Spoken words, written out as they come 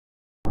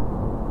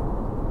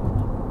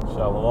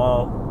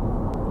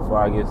Shalom.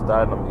 Before I get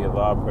started, I'm going to give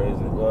all praise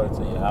and glory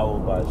to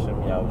Yahweh, by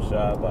Hashem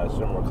Yahushua, by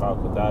Hashem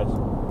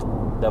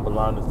Chaarawtaza. Double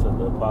honors to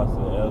the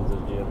apostles and elders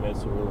of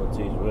GMS who rule and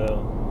teach well.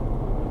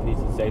 And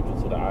peace and safety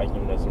to the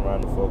icon that's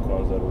around the four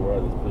corners of the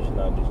world that's pushing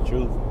out this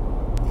truth,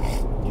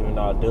 giving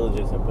all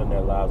diligence and putting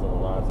their lives on the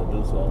line to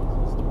do so.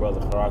 It's the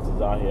brother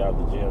Chaarawtaza here out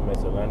of the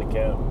GMS Atlanta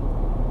camp.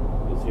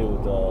 It's here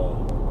with a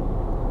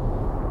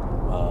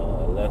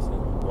lesson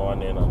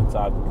going in on the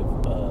topic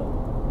of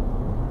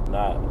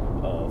not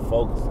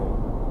focusing,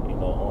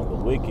 on the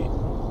wicked,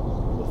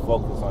 but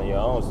focus on your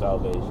own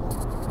salvation.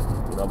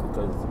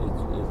 Because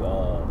it's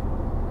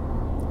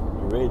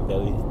written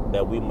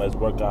that we must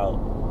work out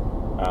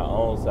our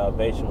own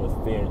salvation with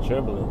fear and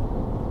trembling.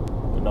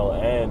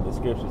 And the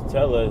scriptures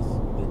tell us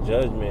the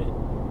judgment,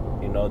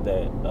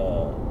 that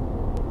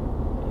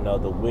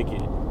the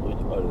wicked,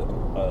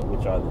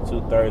 which are the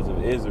 2/3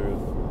 of Israel,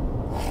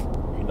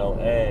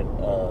 and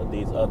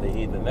these other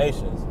heathen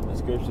nations. The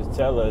scriptures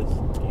tell us,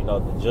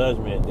 the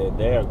judgment that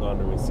they are going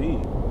to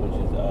receive, which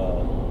is,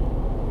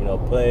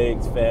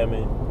 plagues,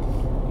 famine.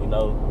 They're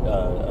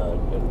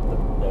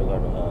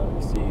going to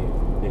receive.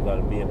 They're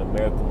going to be in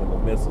America when the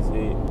missiles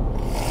hit.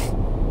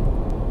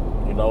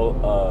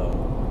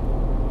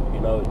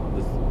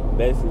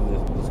 Basically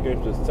the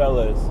scriptures tell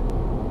us,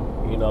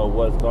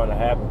 what's going to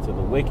happen to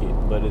the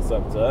wicked, but it's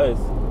up to us,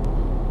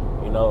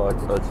 or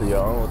to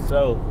your own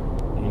self,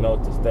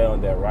 to stay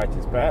on that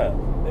righteous path,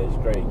 that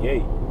straight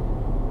gate,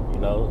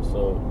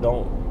 so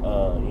don't,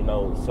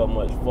 so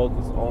much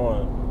focus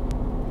on,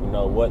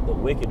 what the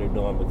wicked are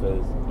doing,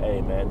 because,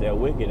 hey, man, they're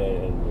wicked at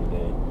the end of the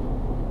day,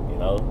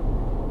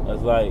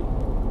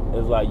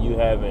 it's like you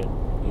having,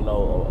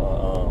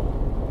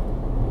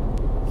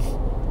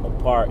 a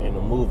part in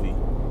a movie,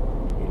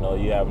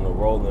 you having a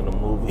role in a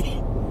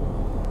movie,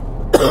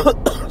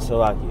 so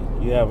like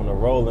you having a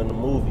role in the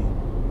movie,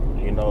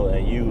 and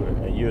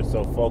you're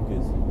so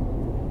focused,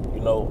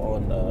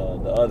 on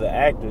the other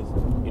actors,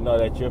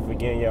 that you're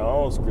forgetting your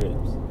own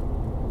scripts.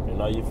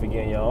 You're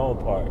forgetting your own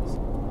parts.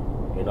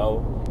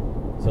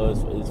 So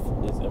it's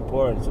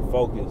important to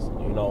focus,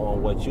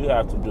 on what you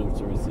have to do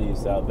to receive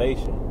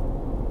salvation.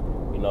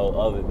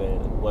 Other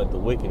than what the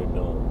wicked are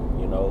doing.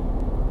 And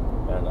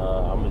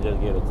I'm gonna just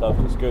get a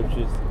couple of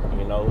scriptures,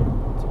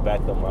 to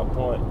back up my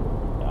point.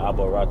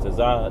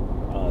 Chaarawtaza,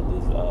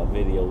 this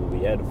video will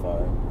be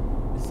edifying.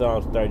 It's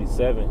Psalms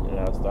 37, and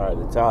I'll start at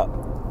the top.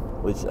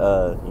 Which,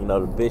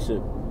 the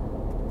bishop,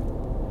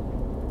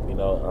 in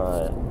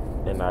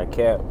our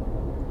camp,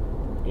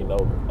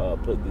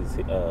 put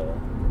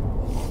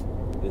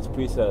this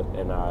precept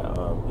in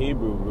our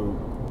Hebrew root,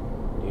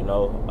 and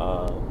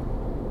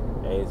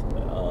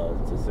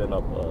to send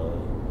up, so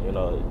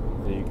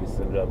you can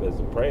send it up as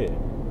a prayer,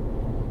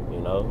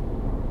 and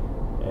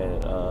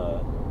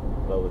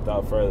but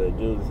without further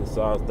ado, this is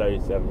Psalms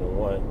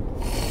 37:1.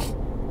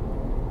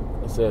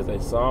 It says, a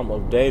psalm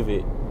of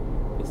David.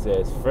 It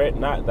says, fret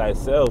not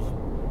thyself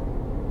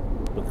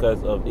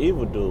because of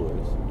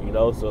evildoers.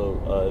 So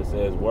it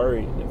says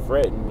worry. And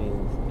fretting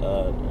means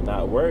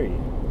not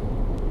worrying.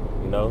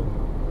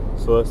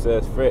 So it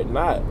says fret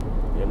not.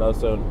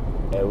 So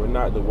and we're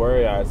not to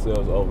worry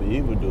ourselves over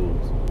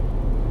evildoers.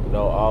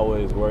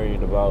 Always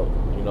worrying about,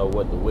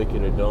 what the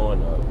wicked are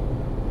doing, or,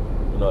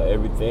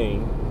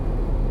 everything,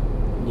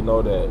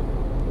 that,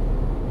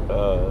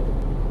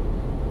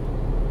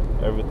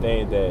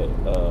 everything that,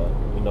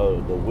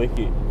 the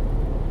wicked,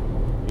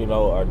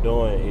 are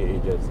doing,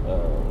 it just,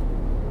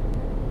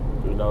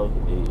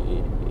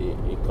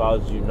 it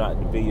causes you not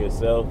to be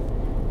yourself.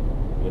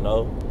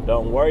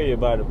 Don't worry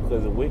about it,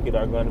 because the wicked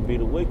are going to be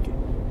the wicked.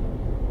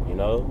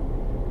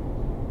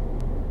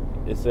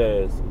 It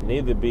says,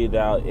 neither be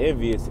thou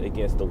envious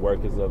against the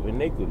workers of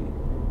iniquity.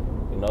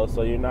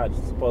 So you're not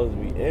supposed to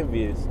be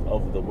envious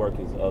over the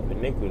workers of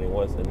iniquity.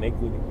 What's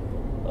iniquity?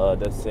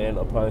 That's sin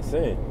upon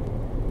sin.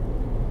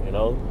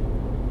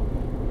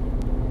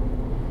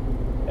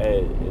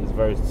 And it's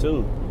verse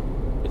 2.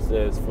 It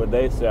says, for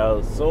they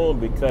shall soon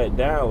be cut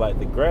down like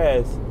the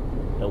grass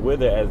and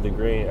wither as the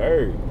green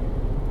herb.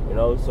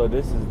 So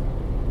this is,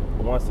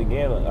 once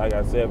again, like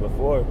I said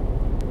before,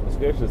 the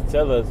scriptures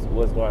tell us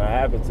what's going to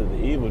happen to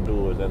the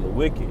evildoers and the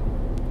wicked.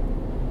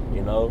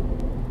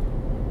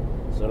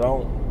 So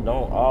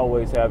don't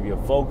always have your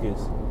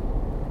focus,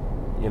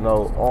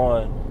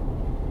 on,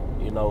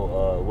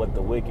 what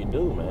the wicked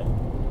do, man.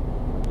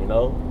 We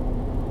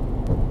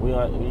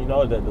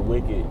know that the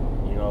wicked,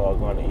 are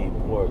going to eat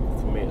pork,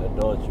 commit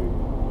adultery,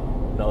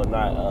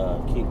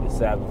 not keep the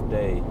Sabbath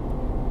day.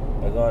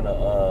 They're going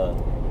to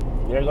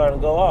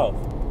go off,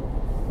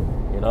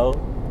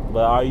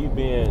 But are you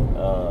being,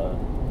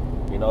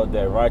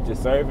 that righteous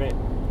servant,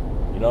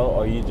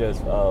 or you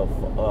just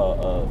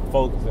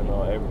focusing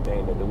on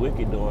everything that the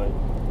wicked doing,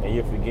 and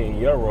you're forgetting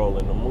your role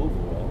in the movie,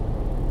 man?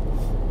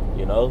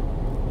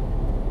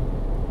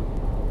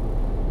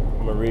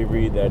 I'm gonna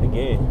reread that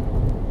again.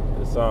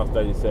 It's Psalms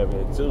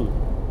 37:2.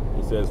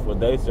 It says, for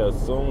they shall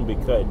soon be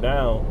cut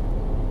down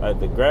like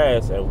the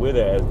grass and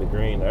wither as the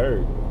green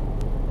herb.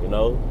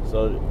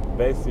 So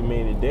basically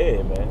meaning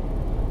dead, man.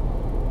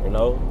 You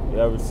know, you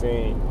ever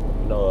seen,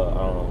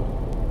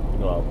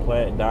 a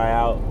plant die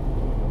out?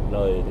 You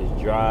know,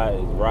 it's dry,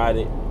 it's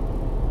rotted.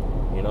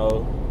 You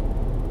know,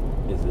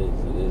 it's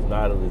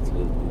not it's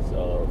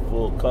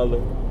full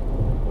color.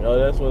 You know,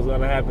 that's what's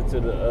gonna happen to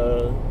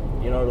the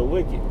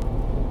wicked.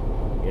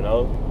 You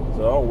know,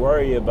 so don't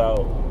worry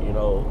about,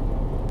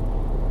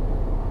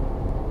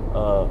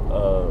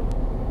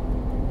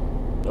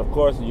 of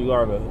course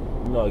you're gonna,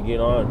 get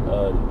on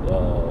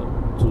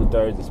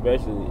 2/3,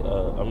 especially.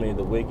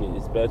 The wicked,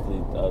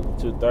 especially the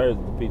 2/3 of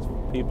the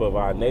people of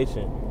our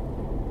nation.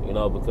 You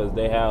know, because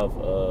they have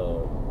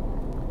a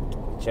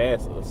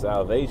chance of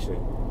salvation.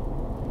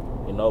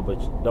 You know, but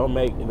don't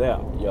make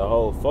that your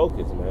whole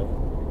focus, man.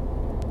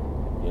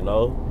 You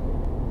know,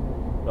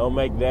 don't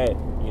make that,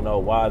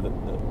 why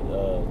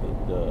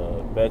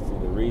basically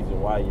the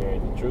reason why you're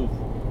in the truth,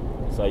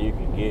 so you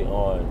can get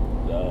on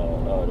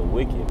the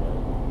wicked, man.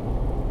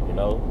 You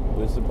know,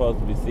 we're supposed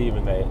to be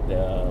receiving that,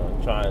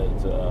 trying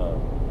to,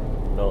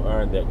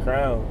 earn that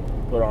crown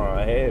put on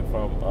our head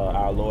from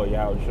our Lord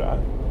Yahushua.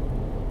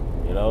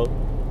 You know,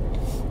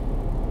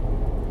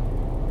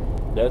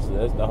 that's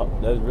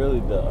really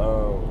the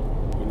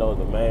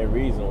the main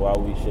reason why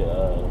we should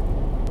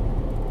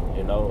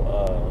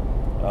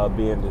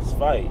be in this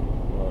fight.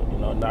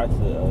 Not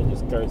to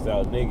just curse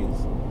out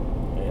niggas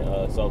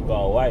and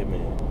so-called white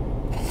men.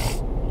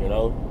 You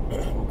know,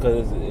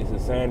 because it's a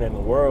saying in the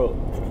world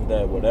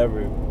that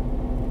whatever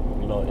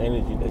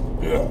energy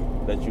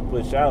that you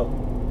push out,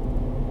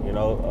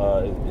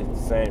 it's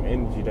the same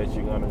energy that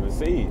you're gonna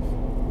receive.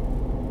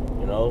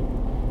 You know,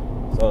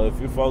 so if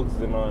you're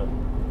focusing on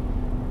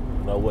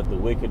what the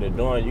wicked are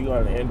doing, you're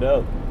gonna end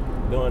up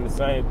doing the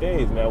same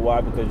things, man.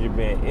 Why? Because you're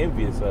being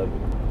envious of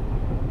it.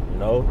 You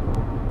know,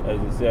 as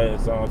it said in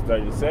Psalms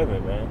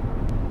 37, man.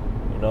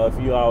 You know, if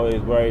you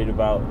always worried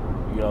about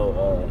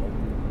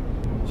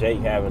Jake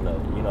having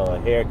a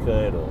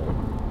haircut,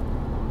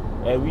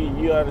 and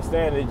you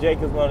understand that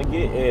Jake is gonna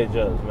get edge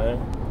ups, man.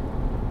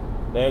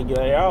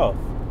 They off,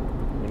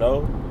 you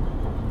know.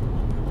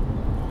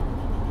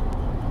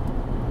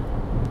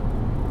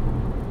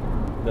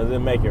 Does it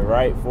make it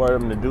right for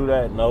them to do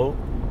that? No.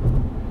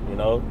 You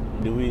know,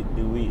 do we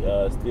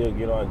still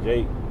get on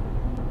Jake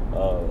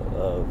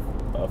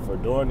for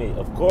doing it?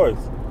 Of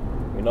course.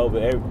 You know,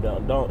 but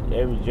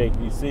every Jake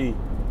you see,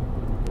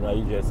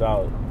 you just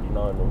out, in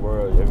the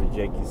world, every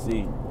Jake you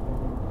see,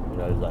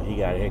 it's like he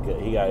got a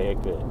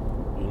haircut,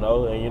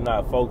 and you're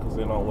not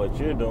focusing on what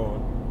you're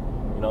doing.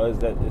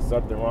 It's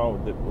something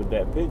wrong with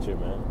that picture,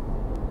 man.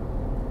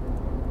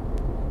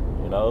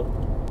 You know,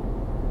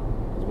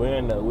 we're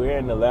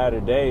in the latter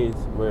days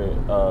where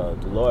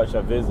the Lord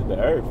shall visit the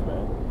earth,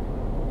 man.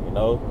 You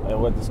know,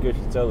 and what the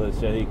scriptures tell us,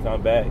 shall he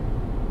come back?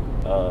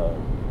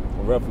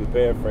 Roughly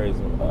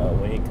paraphrasing,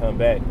 when he come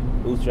back,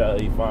 who shall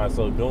he find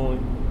so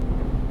doing?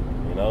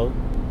 You know,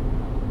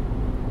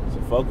 so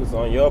focus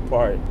on your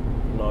part,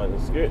 in the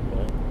script,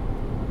 man.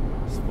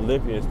 It's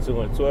Philippians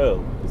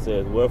 2:12. It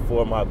says,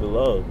 "Wherefore, my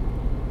beloved,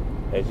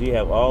 as ye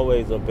have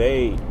always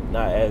obeyed,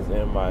 not as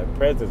in my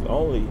presence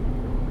only,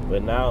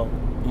 but now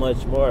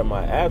much more in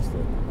my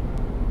absence,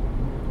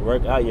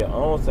 work out your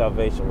own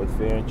salvation with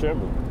fear and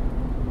trembling."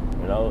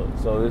 You know,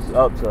 so it's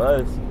up to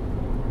us,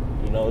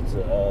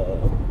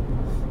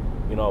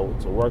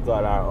 to work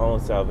out our own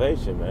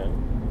salvation, man.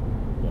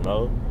 You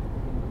know,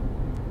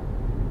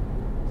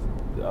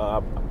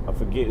 I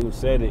forget who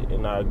said it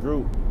in our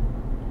group,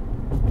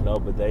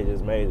 but they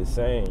just made it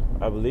saying.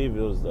 I believe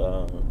it was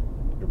the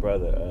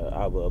brother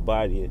Abba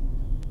Abadia.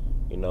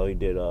 He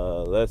did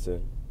a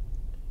lesson,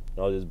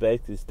 just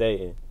basically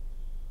stating,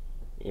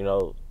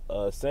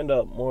 send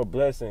up more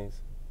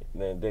blessings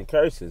than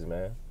curses,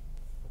 man.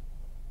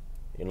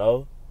 You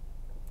know,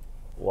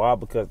 why?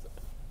 Because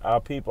our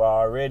people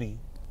are already,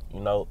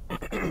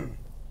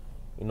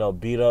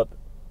 beat up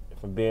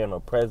from being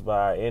oppressed by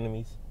our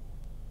enemies.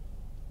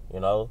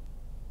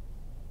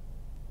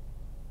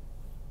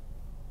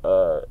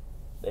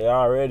 They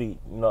already,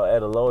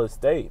 at a lower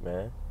state,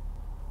 man.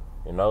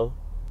 So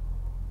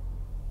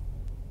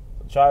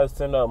try to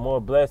send up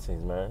more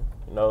blessings, man.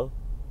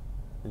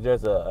 It's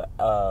just an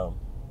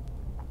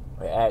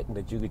act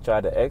that you could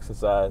try to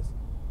exercise,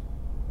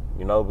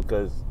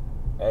 because,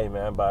 hey,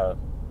 man, by,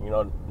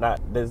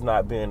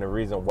 not being the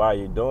reason why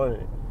you're doing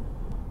it,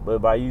 but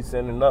by you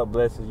sending up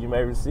blessings, you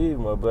may receive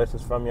more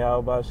blessings from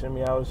Yahweh Shem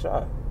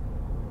Yahushua.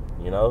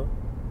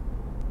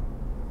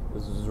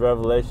 This is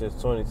Revelations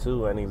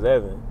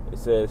 22:11. It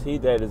says, "He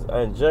that is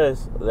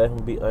unjust, let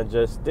him be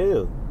unjust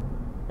still.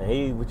 And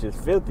he which is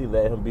filthy,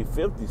 let him be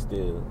filthy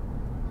still."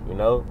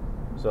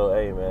 So,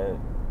 hey, man,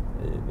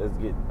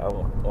 I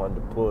wanted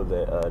to pull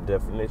the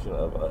definition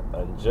of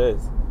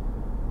unjust.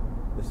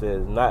 It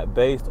says, not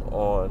based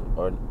on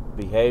or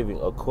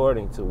behaving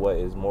according to what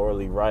is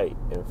morally right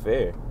and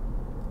fair.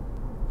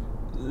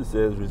 It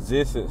says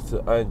resistance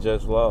to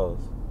unjust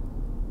laws.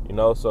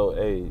 So,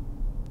 hey,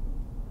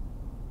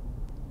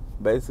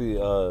 basically,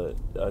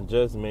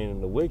 unjust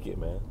meaning the wicked,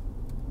 man.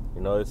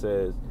 It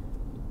says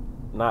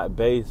not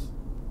based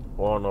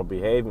on or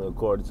behaving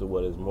according to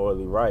what is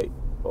morally right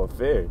or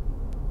fair.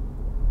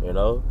 You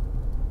know?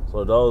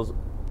 So those,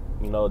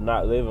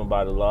 not living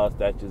by the law,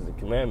 statutes, and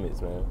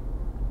commandments, man,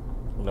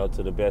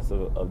 to the best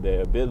of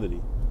their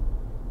ability,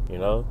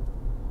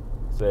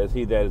 says,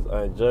 he that is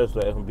unjust,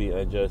 let him be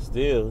unjust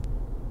still,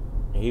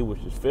 and he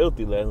which is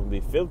filthy, let him be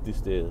filthy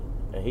still,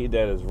 and he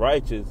that is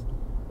righteous,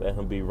 let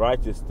him be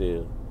righteous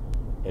still,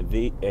 and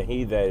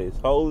he that is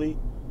holy,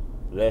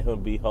 let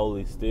him be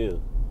holy still.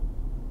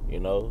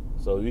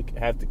 So we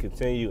have to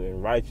continue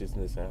in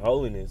righteousness and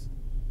holiness,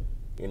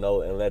 and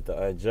let the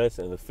unjust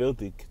and the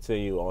filthy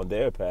continue on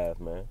their path,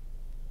 man.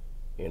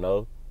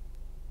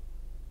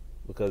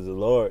 Because the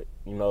Lord,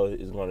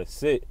 is going to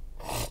sit,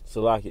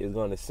 Salaki is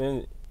going to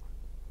send,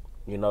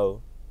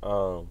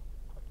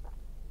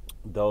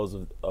 those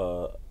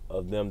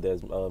of them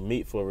that's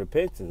meet for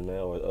repentance, man,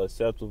 or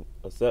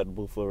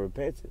acceptable for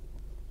repentance.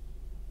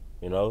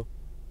 I'm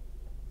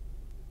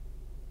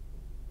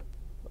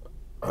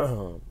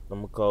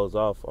gonna close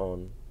off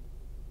on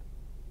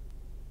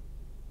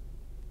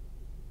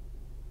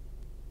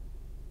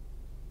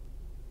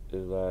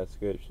this last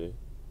scripture,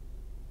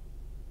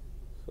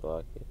 so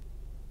I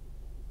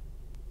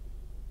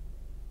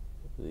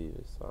believe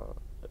it's on.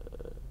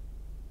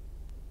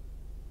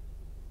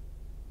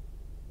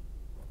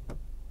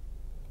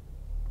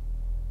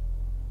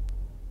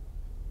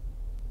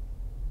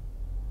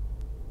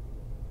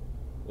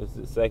 This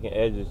is 2nd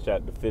Ezra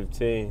chapter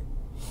 15,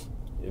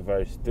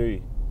 verse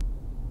 3.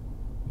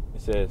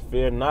 It says,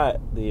 "Fear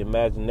not the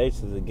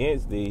imaginations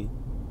against thee,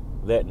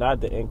 let not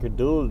the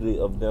incredulity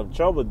of them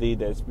trouble thee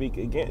that speak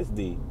against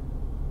thee."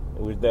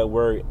 In which that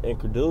word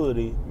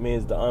incredulity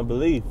means the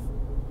unbelief,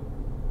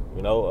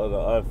 or the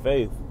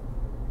unfaith.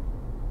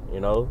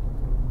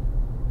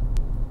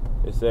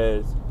 It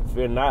says,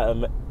 "Fear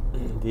not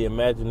the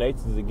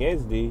imaginations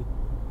against thee,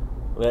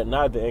 let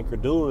not the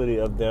incredulity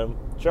of them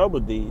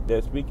trouble thee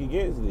that speak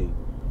against thee."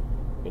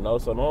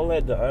 So don't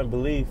let the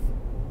unbelief,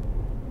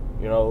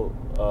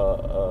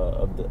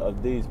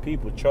 of these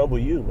people trouble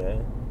you,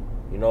 man.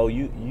 We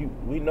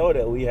know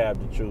that we have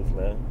the truth,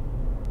 man.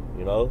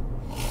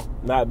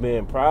 Not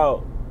being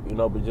proud,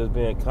 but just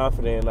being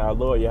confident in our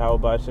Lord, Yahweh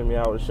B'Shem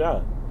Yahweh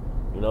Shah.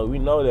 We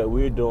know that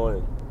we're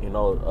doing,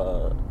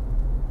 the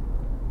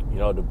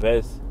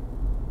best,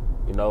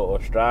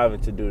 or striving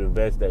to do the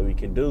best that we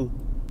can do.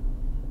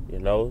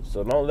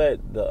 So don't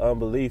let the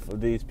unbelief of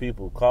these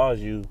people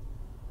cause you,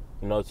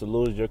 to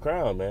lose your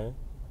crown, man.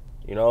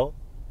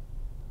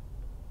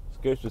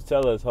 Scriptures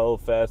tell us,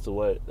 hold fast to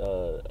what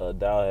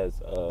thou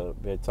has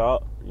been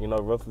taught,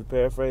 roughly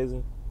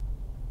paraphrasing.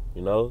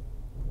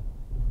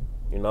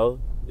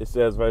 It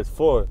says, verse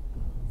 4,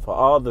 "For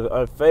all the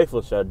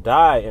unfaithful shall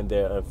die in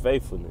their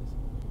unfaithfulness."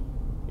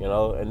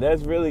 And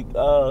that's really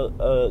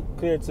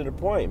clear to the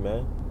point,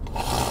 man.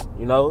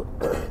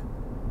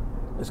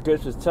 The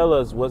scriptures tell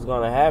us what's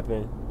going to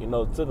happen,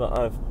 to the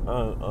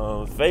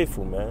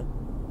unfaithful, man.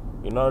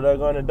 They're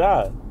going to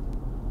die.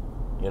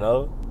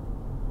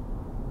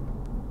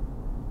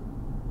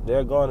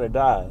 They're going to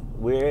die.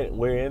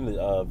 We're in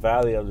the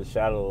valley of the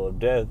shadow of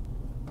death.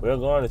 We're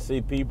going to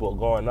see people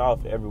going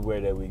off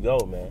everywhere that we go,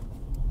 man.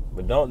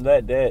 But don't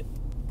let that,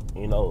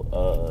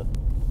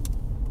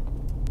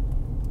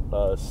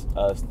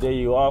 steer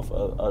you off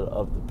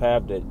of the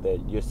path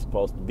that you're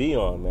supposed to be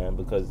on, man.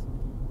 Because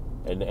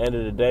at the end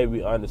of the day,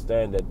 we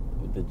understand that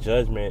the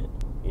judgment,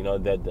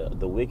 that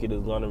the wicked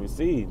is going to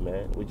receive,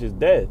 man, which is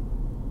death.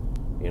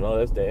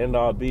 That's the end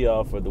all be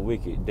all for the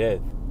wicked,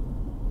 death.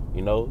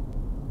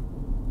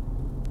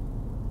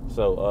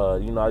 So,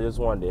 I just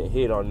wanted to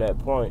hit on that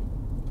point,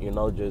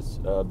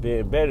 just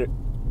being better,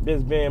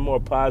 just being more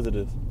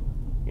positive,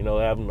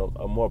 having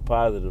a more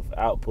positive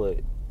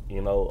output,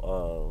 in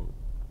our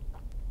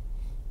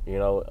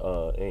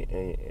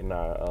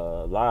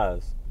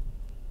lives,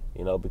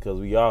 because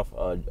we are,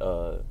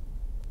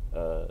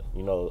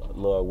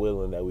 Lord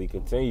willing, that we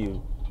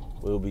continue,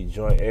 we'll be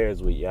joint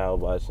heirs with Yahweh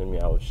B'Shem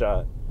Yahweh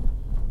Shah,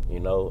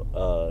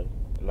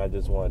 and I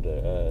just wanted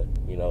to,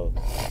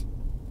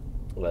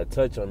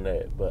 touch on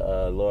that.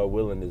 But Lord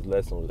willing, this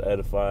lesson was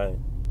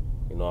edifying.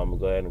 I'm going to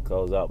go ahead and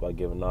close out by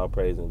giving all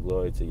praise and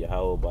glory to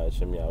Yahweh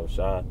B'Shem Yahweh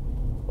Shah,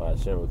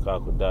 B'Shem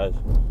Rakakwadash.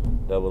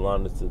 Double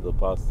honors to the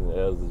apostles and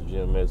elders of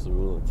GMS who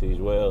rule and teach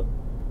well.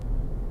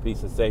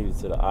 Peace and safety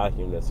to the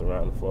Akim that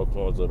surround the four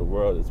corners of the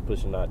world that's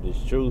pushing out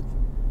this truth.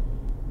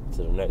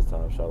 Until the next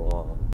time, Shalom.